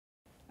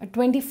A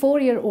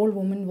 24-year-old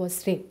woman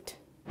was raped.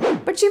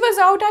 But she was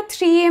out at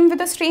 3 a.m. with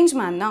a strange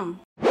man, na?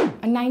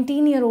 A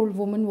 19-year-old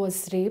woman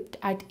was raped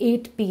at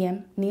 8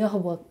 p.m. near her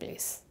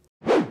workplace.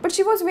 But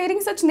she was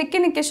wearing such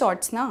nikke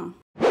shorts, na?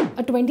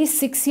 A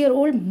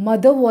 26-year-old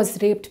mother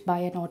was raped by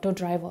an auto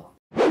driver.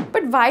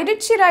 But why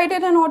did she ride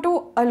in an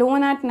auto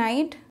alone at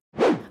night?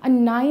 A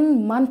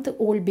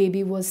 9-month-old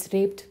baby was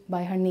raped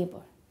by her neighbor.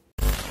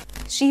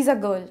 She's a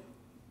girl.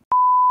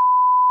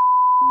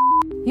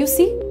 You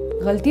see,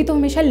 गलती तो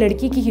हमेशा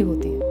लड़की की ही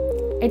होती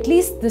है. At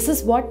least this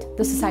is what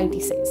the society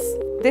says.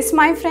 This,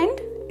 my friend,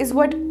 is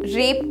what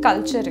rape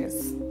culture is.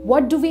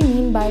 What do we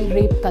mean by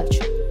rape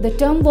culture? The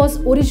term was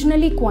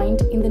originally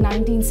coined in the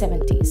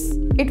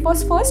 1970s. It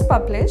was first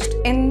published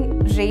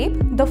in Rape,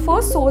 the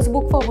first source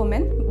book for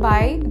women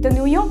by the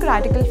New York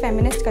Radical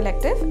Feminist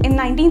Collective in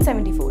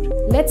 1974.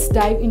 Let's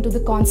dive into the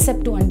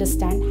concept to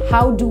understand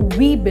how do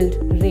we build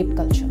rape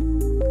culture.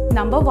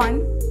 Number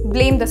 1,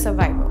 blame the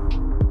survivor.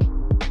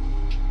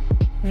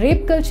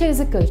 Rape culture is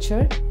a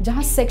culture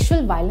जहाँ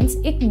sexual violence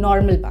एक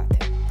normal बात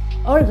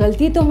है और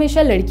गलती तो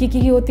हमेशा लड़की की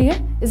ही होती है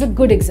is a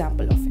good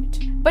example of it.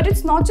 But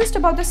it's not just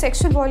about the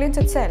sexual violence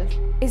itself.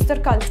 It's the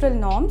cultural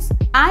norms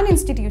and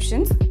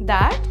institutions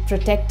that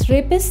protect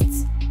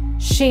rapists,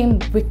 shame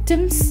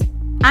victims,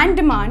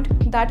 and demand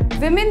that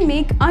women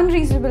make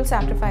unreasonable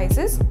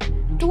sacrifices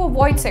to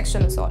avoid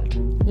sexual assault.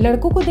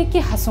 लड़कों को देख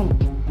के हंसो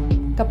मत,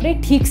 कपड़े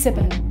ठीक से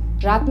पहनो,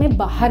 रात में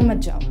बाहर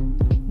मत जाओ.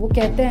 वो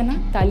कहते हैं ना,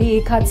 ताली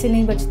एक हाथ से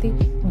नहीं बजती,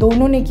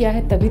 दोनों ने किया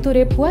है तभी तो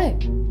रेप हुआ है.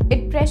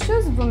 It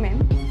pressures women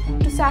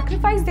to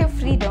sacrifice their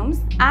freedoms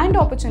and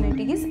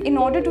opportunities in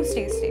order to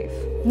stay safe.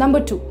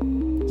 Number 2,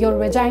 your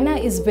vagina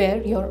is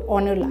where your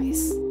honor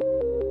lies.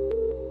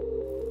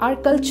 Our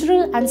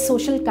cultural and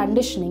social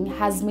conditioning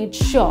has made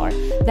sure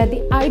that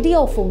the idea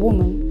of a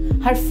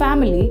woman, her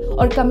family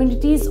or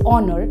community's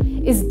honor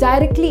is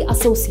directly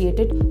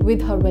associated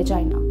with her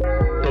vagina.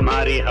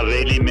 तुम्हारी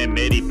हवेली में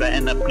मेरी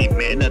बहन अपनी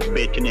मेहनत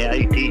बेचने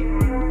आई थी,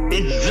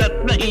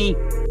 इज्जत नहीं.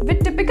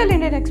 With typical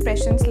Indian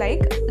expressions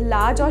like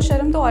लाज और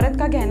शर्म तो औरत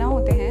का गहना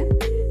होते हैं,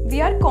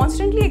 we are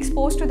constantly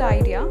exposed to the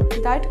idea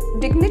that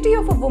dignity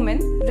of a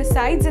woman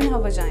resides in her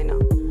vagina.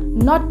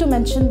 Not to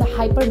mention the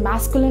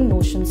hyper-masculine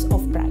notions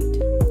of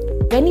pride.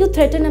 When you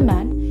threaten a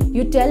man,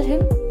 you tell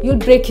him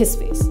you'll break his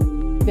face.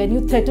 When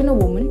you threaten a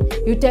woman,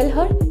 you tell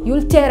her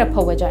you'll tear up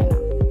her vagina.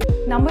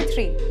 Number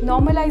 3,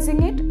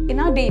 normalizing it in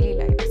our daily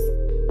lives.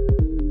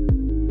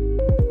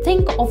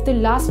 Think of the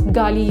last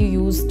gali you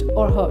used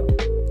or heard.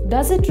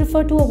 Does it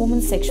refer to a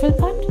woman's sexual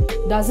part?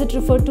 Does it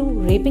refer to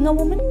raping a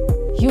woman?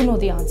 You know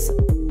the answer.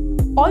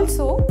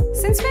 Also,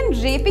 since when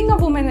raping a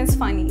woman is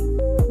funny,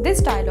 this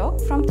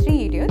dialogue from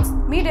 3 Idiots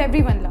made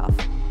everyone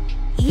laugh.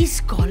 इस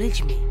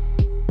college में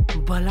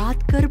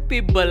बलात्कार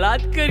पे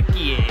बलात्कार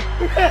किए.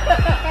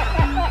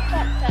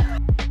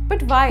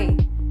 But why?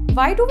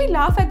 Why do we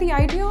laugh at the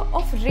idea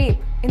of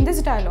rape in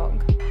this dialogue?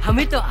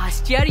 हमें तो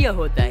आश्चर्य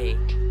होता है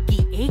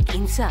कि एक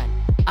इंसान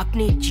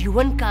अपने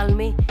जीवन काल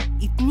में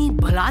इतनी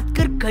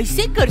बलात्कार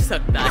कैसे कर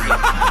सकता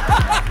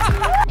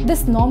है.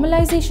 This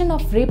normalization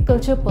of rape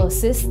culture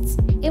persists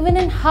even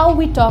in how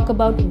we talk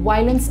about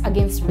violence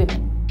against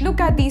women. Look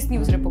at these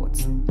news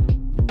reports.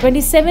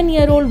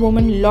 27-year-old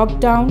woman locked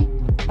down,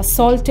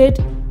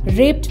 assaulted,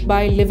 raped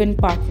by live-in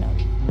partner.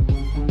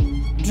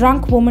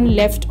 Drunk woman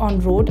left on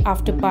road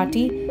after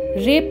party,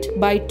 raped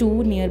by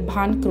 2 near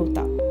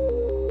Bhankrota.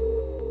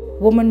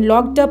 Woman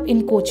locked up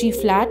in Kochi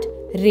flat,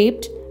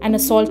 raped and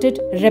assaulted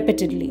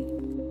repeatedly.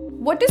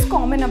 What is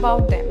common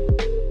about them?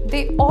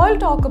 They all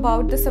talk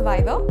about the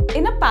survivor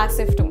in a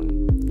passive tone.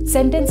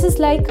 Sentences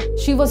like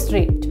she was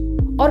raped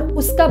और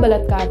उसका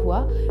बलात्कार हुआ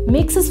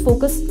makes us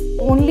focus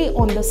only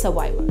on the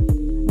survivor.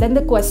 Then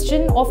the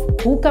question of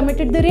who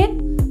committed the rape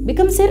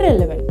becomes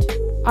irrelevant.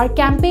 Our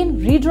campaign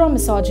Redraw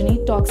Misogyny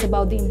talks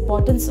about the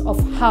importance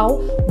of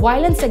how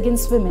violence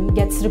against women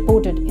gets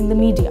reported in the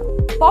media.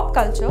 Pop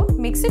culture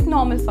makes it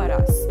normal for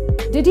us.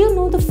 Did you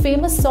know the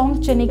famous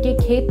song Chane Ke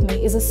Khet Mein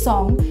is a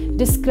song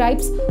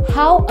describes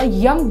how a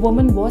young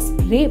woman was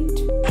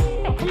raped?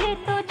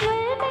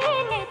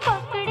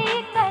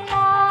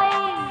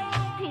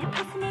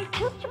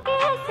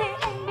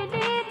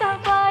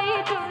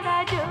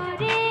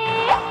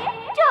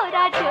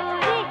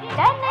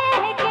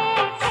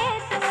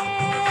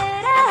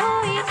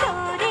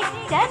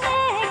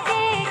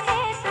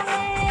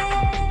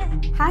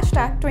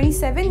 Hashtag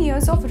 27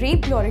 years of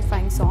rape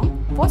glorifying song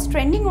was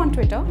trending on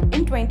Twitter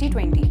in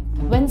 2020.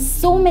 When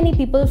so many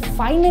people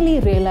finally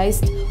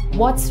realized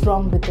what's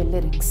wrong with the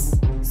lyrics.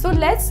 So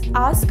let's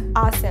ask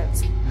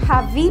ourselves,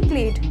 have we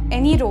played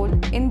any role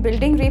in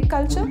building rape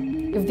culture?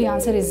 If the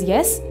answer is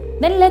yes,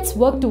 then let's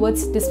work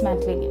towards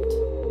dismantling it.